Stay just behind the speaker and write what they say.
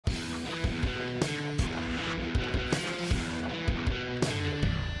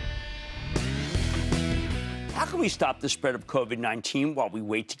we stop the spread of COVID-19 while we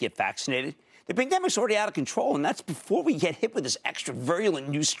wait to get vaccinated? The pandemic's already out of control, and that's before we get hit with this extra virulent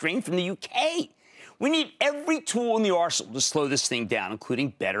new strain from the UK. We need every tool in the arsenal to slow this thing down,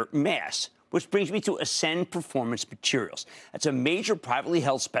 including better masks. Which brings me to Ascend Performance Materials. That's a major privately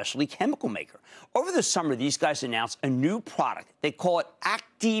held specialty chemical maker. Over the summer, these guys announced a new product. They call it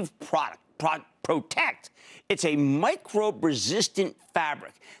Acteev Protect. It's a microbe-resistant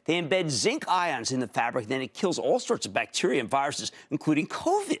fabric. They embed zinc ions in the fabric, then it kills all sorts of bacteria and viruses, including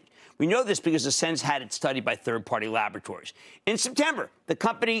COVID. We know this because Ascend's had it studied by third-party laboratories. In September, the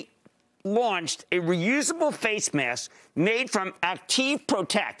company launched a reusable face mask made from Acteev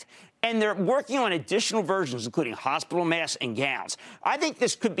Protect. And they're working on additional versions, including hospital masks and gowns. I think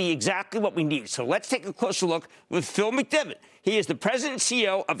this could be exactly what we need. So let's take a closer look with Phil McDivitt. He is the president and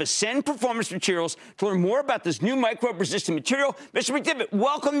CEO of Ascend Performance Materials to learn more about this new microbe-resistant material. Mr. McDivitt,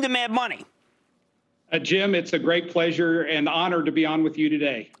 welcome to Mad Money. Jim, it's a great pleasure and honor to be on with you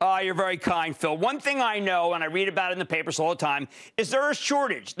today. You're very kind, Phil. One thing I know, and I read about it in the papers all the time, is there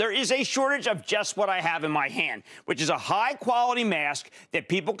is a shortage of just what I have in my hand, which is a high-quality mask that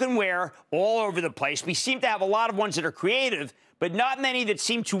people can wear all over the place. We seem to have a lot of ones that are creative, but not many that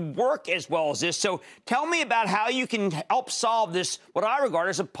seem to work as well as this. So tell me about how you can help solve this, what I regard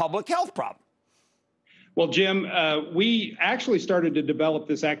as a public health problem. Well, Jim, we actually started to develop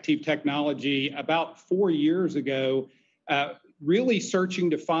this Acteev technology about 4 years ago, really searching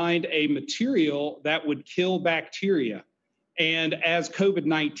to find a material that would kill bacteria. And as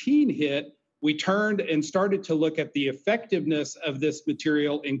COVID-19 hit, we turned and started to look at the effectiveness of this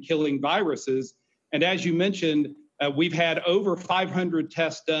material in killing viruses. And as you mentioned, we've had over 500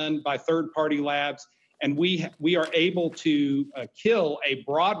 tests done by third-party labs. And we are able to kill a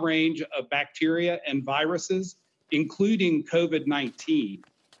broad range of bacteria and viruses, including COVID-19.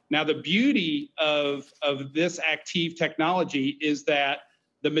 Now, the beauty of this Acteev technology is that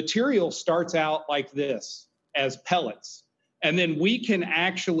the material starts out like this, as pellets. And then we can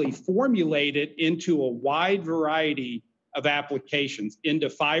actually formulate it into a wide variety of applications, into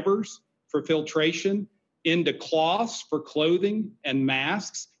fibers for filtration, into cloths for clothing and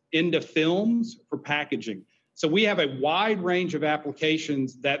masks, into films for packaging. So we have a wide range of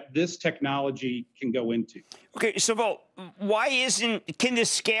applications that this technology can go into. Okay, so can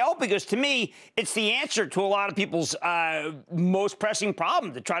this scale? Because to me, it's the answer to a lot of people's most pressing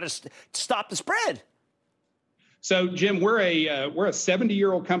problem to try to stop the spread. So, Jim, we're a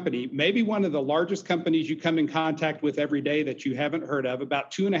 70-year-old company, maybe one of the largest companies you come in contact with every day that you haven't heard of,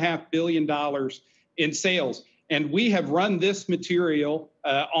 about $2.5 billion in sales. And we have run this material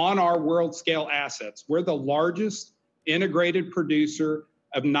on our world scale assets. We're the largest integrated producer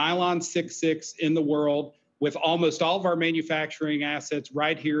of nylon 6/6 in the world, with almost all of our manufacturing assets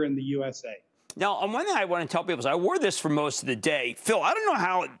right here in the USA. Now, one thing I want to tell people is I wore this for most of the day. Phil, I don't know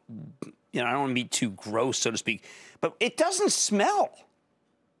how, I don't want to be too gross, so to speak, but it doesn't smell.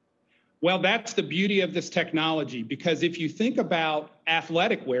 Well, that's the beauty of this technology, because if you think about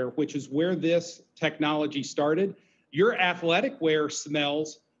athletic wear, which is where this technology started, your athletic wear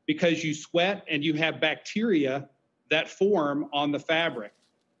smells because you sweat and you have bacteria that form on the fabric.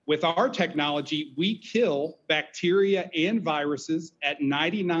 With our technology, we kill bacteria and viruses at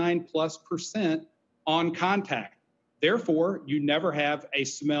 99+% on contact. Therefore, you never have a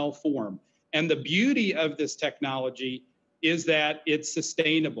smell form. And the beauty of this technology is that it's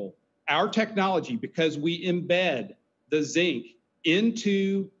sustainable. Our technology, because we embed the zinc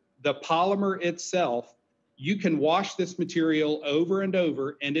into the polymer itself, you can wash this material over and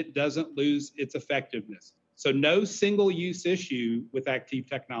over and it doesn't lose its effectiveness. So no single-use issue with Acteev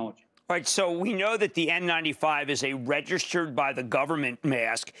technology. All right, so we know that the N95 is a registered by the government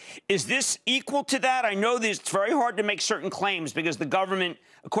mask. Is this equal to that? I know that it's very hard to make certain claims because the government,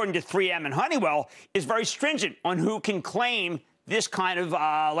 according to 3M and Honeywell, is very stringent on who can claim this kind of,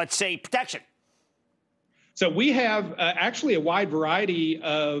 let's say, protection. So we have actually a wide variety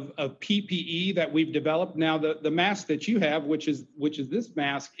of PPE that we've developed. Now, the mask that you have, which is this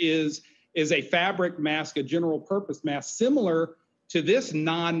mask, is a fabric mask, a general purpose mask, similar to this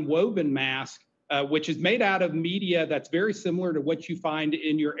non-woven mask, which is made out of media that's very similar to what you find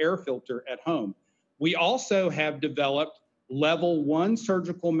in your air filter at home. We also have developed level 1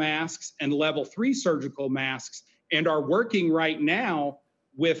 surgical masks and level 3 surgical masks, and are working right now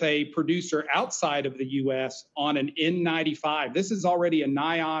with a producer outside of the U.S. on an N95. This is already a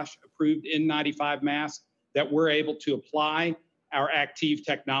NIOSH approved N95 mask that we're able to apply our Acteev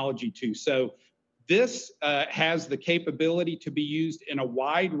technology to. So this has the capability to be used in a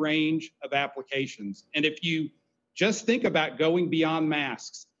wide range of applications. And if you just think about going beyond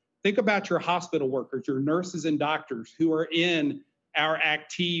masks, Think about your hospital workers, your nurses and doctors who are in our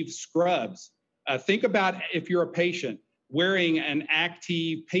Acteev scrubs. Think about if you're a patient wearing an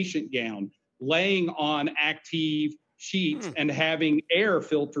Acteev patient gown, laying on Acteev sheets and having air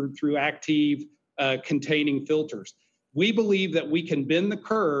filtered through Acteev containing filters. We believe that we can bend the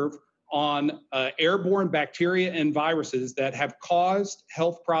curve on airborne bacteria and viruses that have caused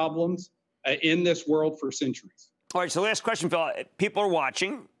health problems in this world for centuries. All right, so last question, Phil. People are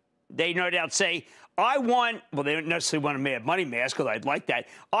watching. They no doubt say, I want, well, they don't necessarily want a Mad Money mask, because I'd like that.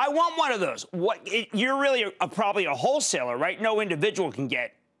 I want one of those. You're really probably a wholesaler, right? No individual can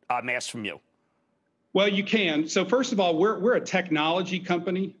get a mask from you. Well, you can. So first of all, we're a technology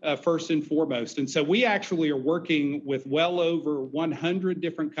company, first and foremost. And so we actually are working with well over 100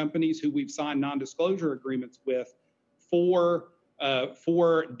 different companies who we've signed non-disclosure agreements with for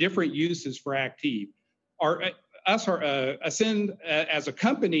different uses for Acteev. Ascend as a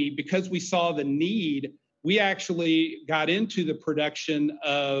company, because we saw the need, we actually got into the production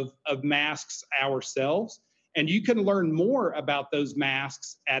of masks ourselves. And you can learn more about those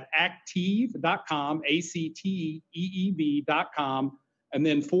masks at acteev.com, ACTEEV.com, and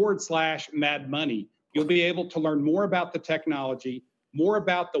then /Mad Money. You'll be able to learn more about the technology, more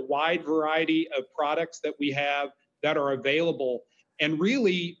about the wide variety of products that we have that are available, and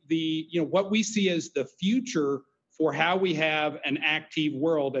really what we see as the future for how we have an Acteev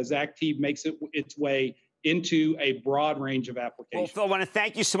world as Acteev makes its way into a broad range of applications. Well, Phil, I want to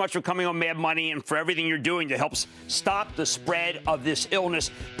thank you so much for coming on Mad Money and for everything you're doing to help stop the spread of this illness.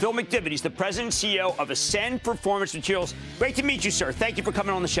 Phil McDivitt, he's the president and CEO of Ascend Performance Materials. Great to meet you, sir. Thank you for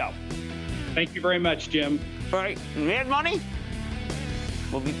coming on the show. Thank you very much, Jim. All right, Mad Money?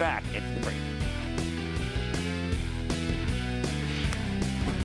 We'll be back after the break.